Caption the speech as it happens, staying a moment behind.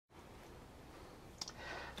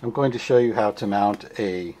I'm going to show you how to mount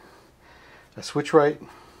a SwitchWright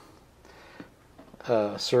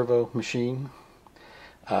servo machine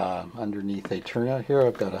underneath a turnout here.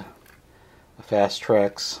 I've got a Fast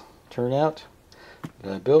Tracks turnout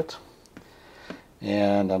that I built,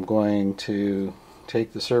 and I'm going to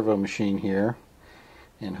take the servo machine here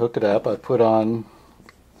and hook it up. I put on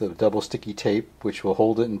the double sticky tape which will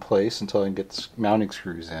hold it in place until I can get the mounting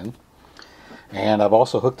screws in. And I've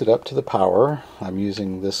also hooked it up to the power. I'm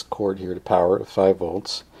using this cord here to power it with 5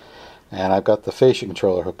 volts. And I've got the fascia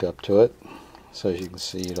controller hooked up to it. So as you can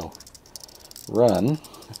see, it'll run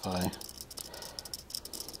if I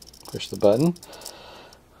push the button.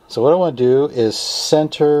 So what I want to do is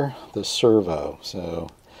center the servo. So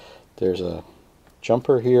there's a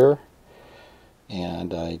jumper here,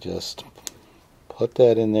 and I just put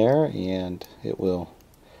that in there and it will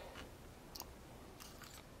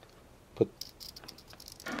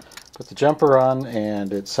put the jumper on,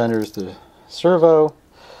 and it centers the servo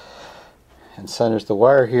and centers the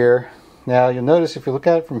wire here. Now you'll notice if you look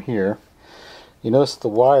at it from here, you notice the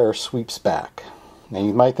wire sweeps back. Now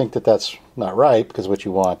you might think that that's not right, because what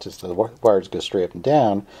you want is the wires go straight up and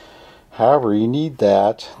down. However, you need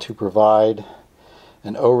that to provide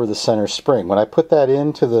an over the center spring. When I put that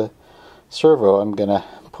into the servo, I'm going to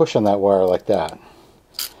push on that wire like that,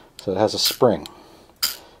 so it has a spring.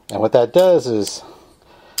 And what that does is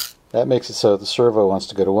that makes it so the servo wants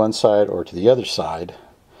to go to one side or to the other side,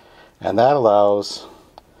 and that allows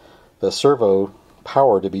the servo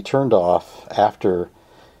power to be turned off after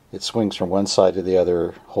it swings from one side to the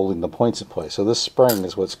other, holding the points in place. So this spring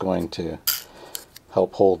is what's going to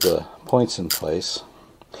help hold the points in place,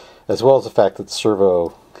 as well as the fact that the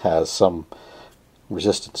servo has some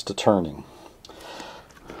resistance to turning.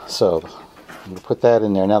 So I'm going to put that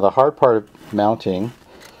in there. Now the hard part of mounting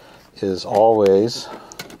is always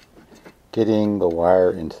getting the wire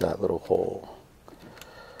into that little hole.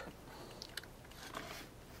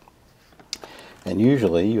 And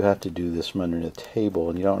usually you have to do this from under the table,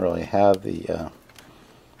 and you don't really have the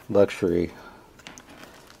luxury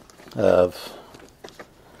of,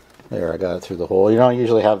 there, I got it through the hole. You don't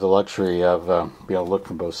usually have the luxury of being able to look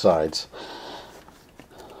from both sides.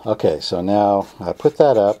 Okay, so now I put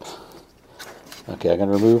that up. Okay, I'm going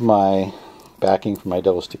to remove my backing from my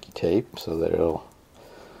double sticky tape so that it'll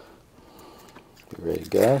be ready to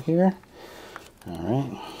go here.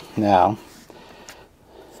 Alright, now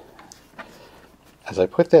as I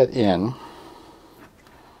put that in,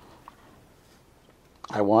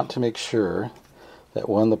 I want to make sure that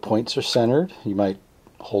one, the points are centered. You might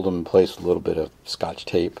hold them in place with a little bit of Scotch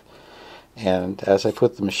tape. And as I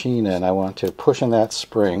put the machine in, I want to push on that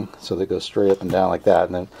spring so they go straight up and down like that,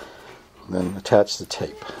 and then attach the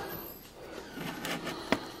tape.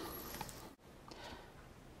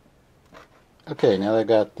 Okay, now that I've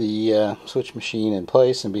got the switch machine in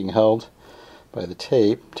place and being held by the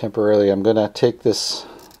tape temporarily, I'm going to take this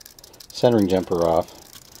centering jumper off,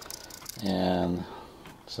 and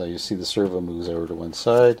so you see the servo moves over to one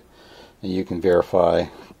side, and you can verify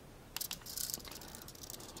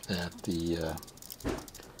that the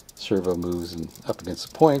servo moves up against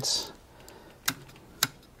the points.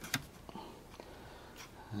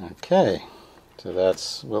 Okay, so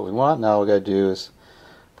that's what we want. Now all we got to do is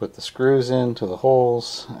put the screws into the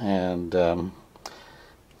holes and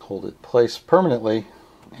hold it in place permanently,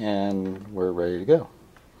 and we're ready to go.